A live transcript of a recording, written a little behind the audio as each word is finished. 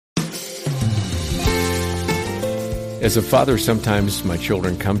As a father, sometimes my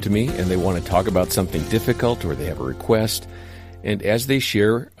children come to me and they want to talk about something difficult or they have a request. And as they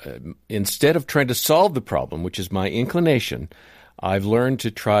share, instead of trying to solve the problem, which is my inclination, I've learned to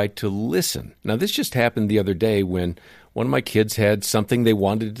try to listen. Now, this just happened the other day when one of my kids had something they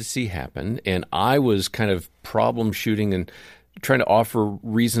wanted to see happen, and I was kind of problem shooting and trying to offer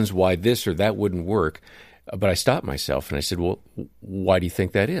reasons why this or that wouldn't work. But I stopped myself and I said, well, why do you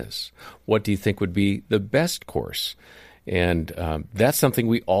think that is? What do you think would be the best course? And that's something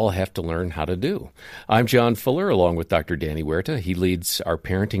we all have to learn how to do. I'm John Fuller, along with Dr. Danny Huerta. He leads our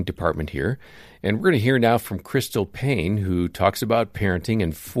parenting department here. And we're going to hear now from Crystal Payne, who talks about parenting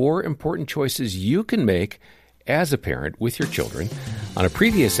and 4 important choices you can make as a parent with your children. On a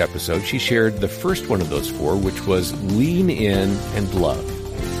previous episode, she shared the first one of those 4, which was lean in and love.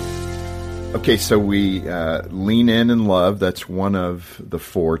 Okay, so we lean in and love. That's one of the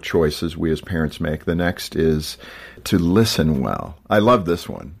 4 choices we as parents make. The next is to listen well. I love this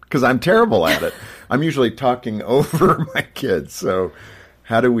one because I'm terrible at it. I'm usually talking over my kids. So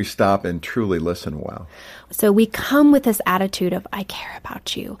how do we stop and truly listen well? So we come with this attitude of, I care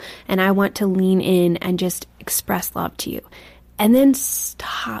about you, and I want to lean in and just express love to you. And then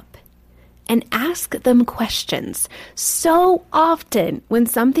stop and ask them questions. So often when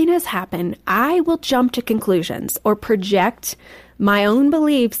something has happened, I will jump to conclusions or project my own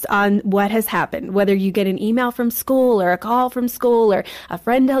beliefs on what has happened, whether you get an email from school or a call from school or a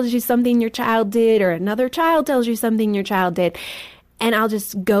friend tells you something your child did or another child tells you something your child did. And I'll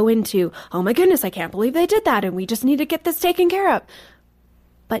just go into, oh my goodness, I can't believe they did that and we just need to get this taken care of.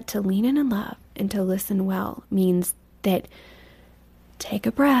 But to lean in and love and to listen well means that take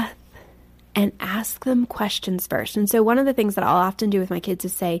a breath and ask them questions first. And so one of the things that I'll often do with my kids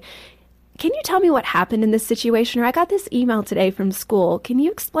is say, can you tell me what happened in this situation? Or I got this email today from school. Can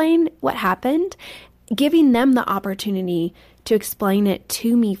you explain what happened? Giving them the opportunity to explain it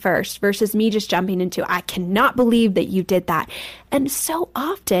to me first versus me just jumping into, I cannot believe that you did that. And so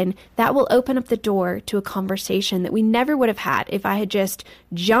often that will open up the door to a conversation that we never would have had if I had just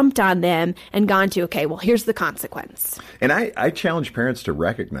jumped on them and gone to, okay, well, here's the consequence. And I challenge parents to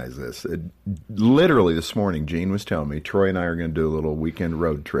recognize this. Literally this morning, Jean was telling me, Troy and I are going to do a little weekend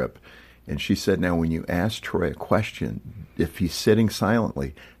road trip. And she said, now, when you ask Troy a question, if he's sitting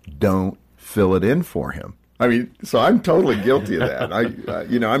silently, don't fill it in for him. I mean, so I'm totally guilty of that.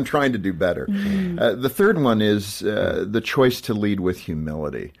 I'm trying to do better. Mm-hmm. The third one is the choice to lead with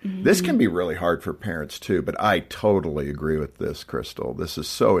humility. Mm-hmm. This can be really hard for parents too, but I totally agree with this, Crystal. This is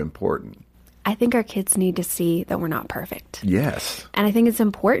so important. I think our kids need to see that we're not perfect. Yes. And I think it's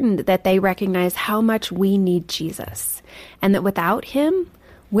important that they recognize how much we need Jesus and that without him,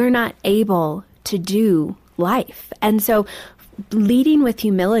 we're not able to do life. And so leading with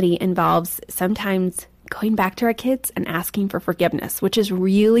humility involves sometimes going back to our kids and asking for forgiveness, which is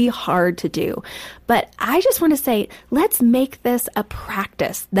really hard to do. But I just want to say, let's make this a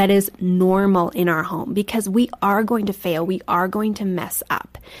practice that is normal in our home because we are going to fail. We are going to mess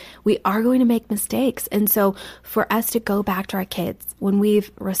up. We are going to make mistakes. And so for us to go back to our kids when we've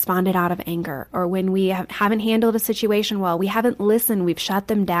responded out of anger or when we haven't handled a situation well, we haven't listened, we've shut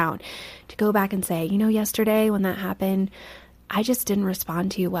them down, to go back and say, yesterday when that happened, I just didn't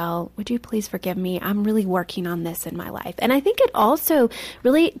respond to you well. Would you please forgive me? I'm really working on this in my life. And I think it also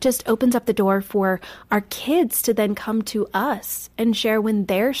really just opens up the door for our kids to then come to us and share when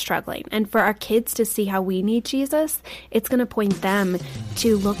they're struggling. And for our kids to see how we need Jesus, it's going to point them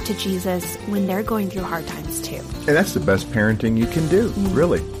to look to Jesus when they're going through hard times too. And that's the best parenting you can do,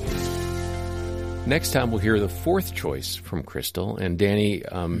 really. Next time we'll hear the 4th choice from Crystal. And Danny,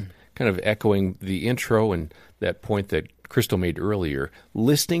 kind of echoing the intro and that point that Crystal made earlier,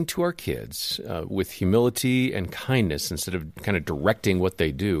 listening to our kids with humility and kindness instead of kind of directing what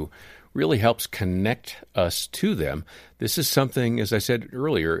they do really helps connect us to them. This is something, as I said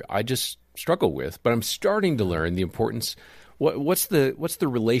earlier, I just struggle with, but I'm starting to learn the importance. What's the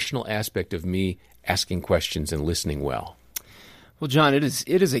relational aspect of me asking questions and listening well? Well, John, it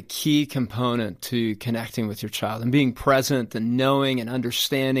is a key component to connecting with your child and being present and knowing and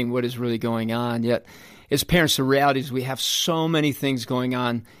understanding what is really going on. Yet, as parents, the reality is we have so many things going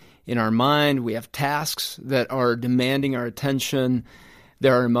on in our mind. We have tasks that are demanding our attention.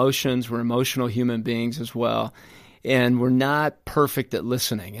 There are emotions. We're emotional human beings as well. And we're not perfect at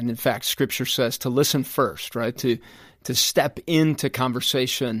listening. And in fact, Scripture says to listen first, right? To step into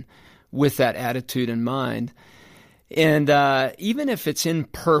conversation with that attitude in mind. And even if it's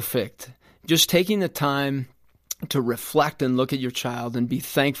imperfect, just taking the time to reflect and look at your child and be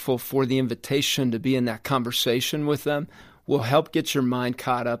thankful for the invitation to be in that conversation with them will help get your mind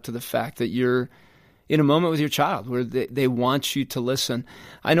caught up to the fact that you're in a moment with your child where they want you to listen.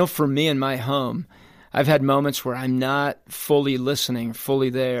 I know for me in my home, I've had moments where I'm not fully listening, fully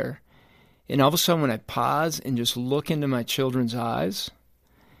there. And all of a sudden when I pause and just look into my children's eyes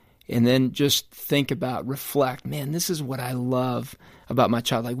and then just think about, reflect, man, this is what I love about my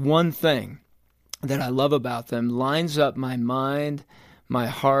child. Like one thing that I love about them lines up my mind, my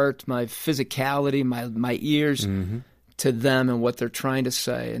heart, my physicality, my ears to them and what they're trying to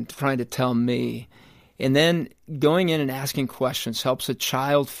say and trying to tell me. And then going in and asking questions helps a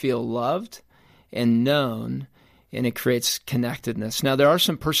child feel loved and known, and it creates connectedness. Now, there are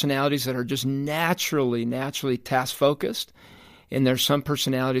some personalities that are just naturally task-focused, and there's some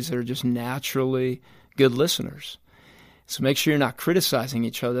personalities that are just naturally good listeners. So make sure you're not criticizing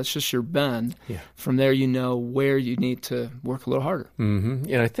each other. That's just your bend. Yeah. From there, you know where you need to work a little harder.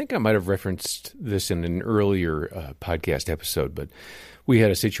 Mm-hmm. And I think I might have referenced this in an earlier podcast episode, but we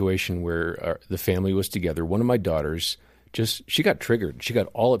had a situation where the family was together. One of my daughters, she got triggered. She got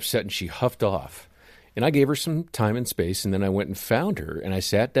all upset and she huffed off. And I gave her some time and space, and then I went and found her, and I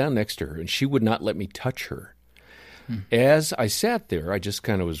sat down next to her, and she would not let me touch her. As I sat there, I just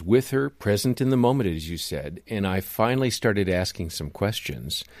kind of was with her, present in the moment, as you said, and I finally started asking some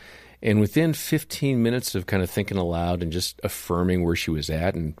questions. And within 15 minutes of kind of thinking aloud and just affirming where she was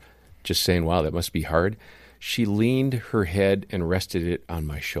at and just saying, wow, that must be hard, she leaned her head and rested it on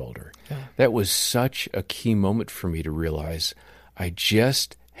my shoulder. Yeah. That was such a key moment for me to realize I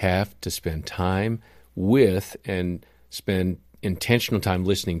just have to spend time with and spend intentional time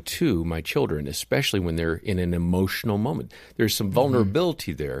listening to my children, especially when they're in an emotional moment. There's some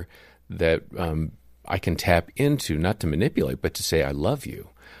vulnerability there that I can tap into, not to manipulate, but to say, I love you.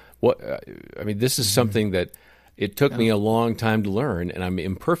 This is something that it took me a long time to learn, and I'm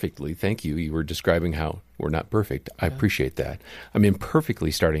imperfectly, thank you. You were describing how we're not perfect. I appreciate that. I'm imperfectly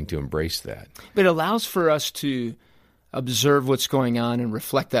starting to embrace that. But it allows for us to observe what's going on and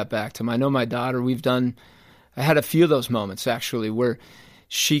reflect that back to them. I know my daughter, I had a few of those moments, actually, where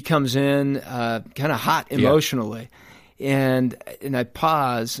she comes in kind of hot emotionally, and I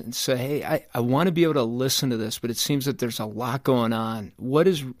pause and say, hey, I want to be able to listen to this, but it seems that there's a lot going on. What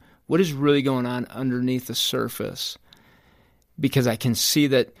is really going on underneath the surface? Because I can see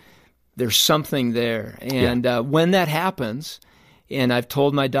that there's something there. And when that happens, and I've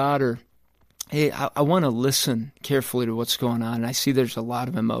told my daughter, hey, I want to listen carefully to what's going on, and I see there's a lot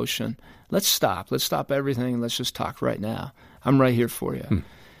of emotion. Let's stop everything, and let's just talk right now. I'm right here for you.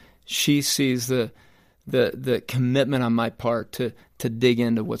 She sees the commitment on my part to dig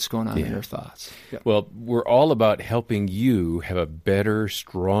into what's going on in her thoughts. Yep. Well, we're all about helping you have a better,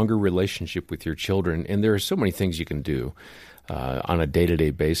 stronger relationship with your children, and there are so many things you can do on a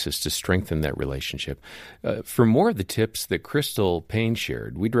day-to-day basis to strengthen that relationship. For more of the tips that Crystal Paine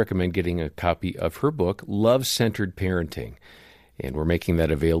shared, we'd recommend getting a copy of her book, Love-Centered Parenting. And we're making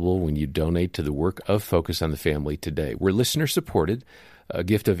that available when you donate to the work of Focus on the Family today. We're listener-supported. A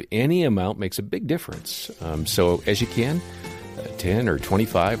gift of any amount makes a big difference. So as you can, $10 or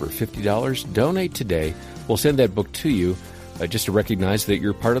 $25 or $50, donate today. We'll send that book to you just to recognize that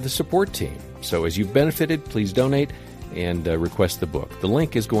you're part of the support team. So as you've benefited, please donate and request the book. The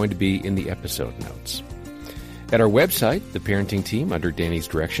link is going to be in the episode notes. At our website, the parenting team, under Danny's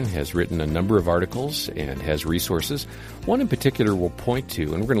direction, has written a number of articles and has resources. One in particular we'll point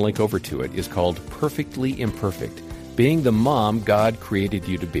to, and we're going to link over to it, is called Perfectly Imperfect, Being the Mom God Created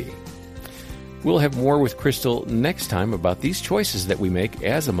You to Be. We'll have more with Crystal next time about these choices that we make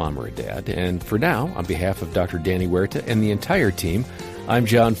as a mom or a dad. And for now, on behalf of Dr. Danny Huerta and the entire team, I'm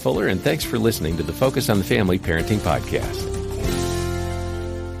John Fuller, and thanks for listening to the Focus on the Family Parenting Podcast.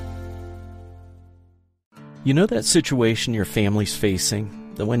 You know that situation your family's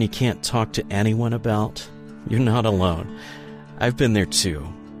facing, the one you can't talk to anyone about? You're not alone. I've been there too.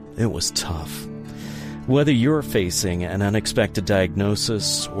 It was tough. Whether you're facing an unexpected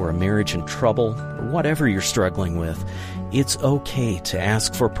diagnosis or a marriage in trouble or whatever you're struggling with, it's okay to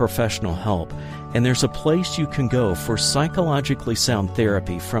ask for professional help, and there's a place you can go for psychologically sound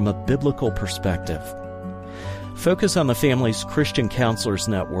therapy from a biblical perspective. Focus on the Family's Christian Counselors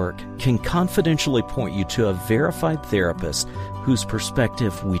Network can confidentially point you to a verified therapist whose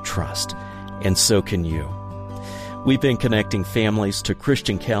perspective we trust, and so can you. We've been connecting families to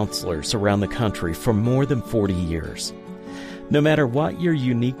Christian counselors around the country for more than 40 years. No matter what your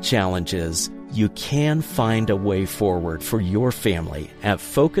unique challenge is, you can find a way forward for your family at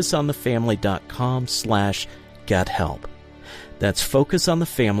focusonthefamily.com/gethelp. That's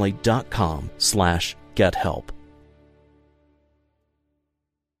focusonthefamily.com/gethelp.